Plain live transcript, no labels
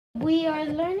We are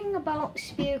learning about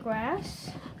speargrass.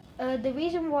 The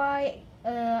reason why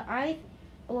I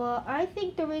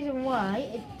think the reason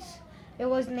why it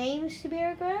was named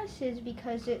speargrass is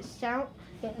because it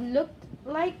looked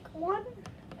like one,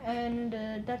 and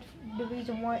that's the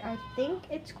reason why I think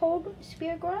it's called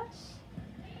speargrass.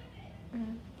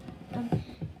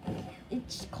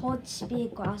 It's called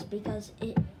speargrass because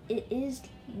it is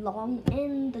long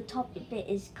and the top bit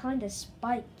is kind of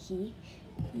spiky,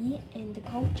 and the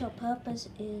cultural purpose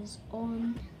is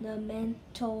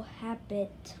ornamental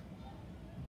habit.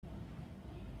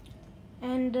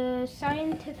 And the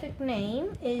scientific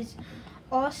name is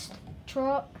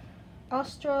Ostrastepa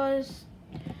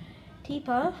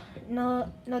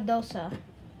nodosa.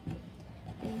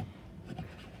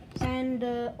 And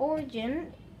the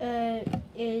origin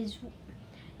is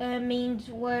means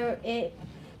where it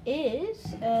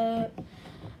is.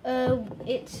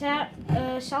 It's at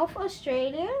South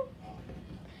Australia,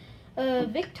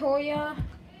 Victoria,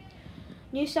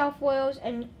 New South Wales,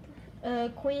 and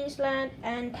Queensland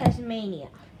and Tasmania.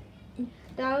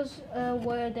 That was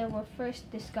where they were first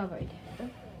discovered.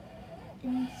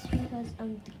 And it's because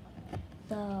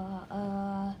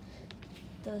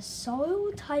the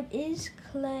soil type is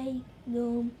clay,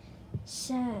 loam,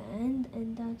 sand,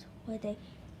 and that's where they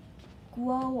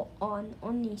grow on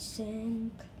only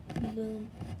sand, loam,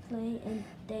 clay, and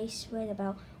they spread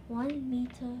about 1.1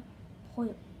 meter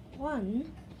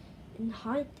in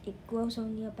height. It grows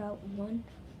only about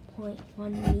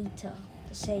 1.1 meter,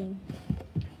 the same.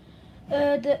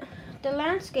 The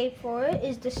landscape for it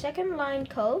is the second line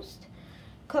coastal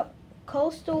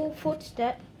foot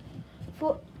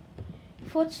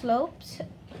slopes,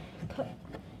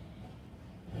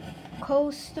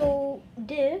 coastal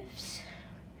diffs,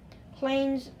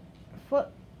 plains,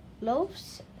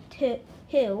 footlofts,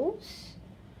 hills,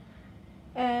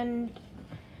 and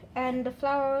the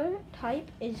flower type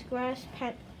is grass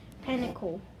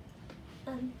panicle.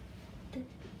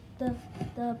 The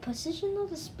position of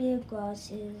the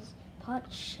speargrass is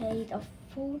part shade of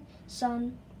full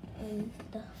sun and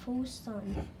the full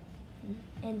sun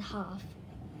and half.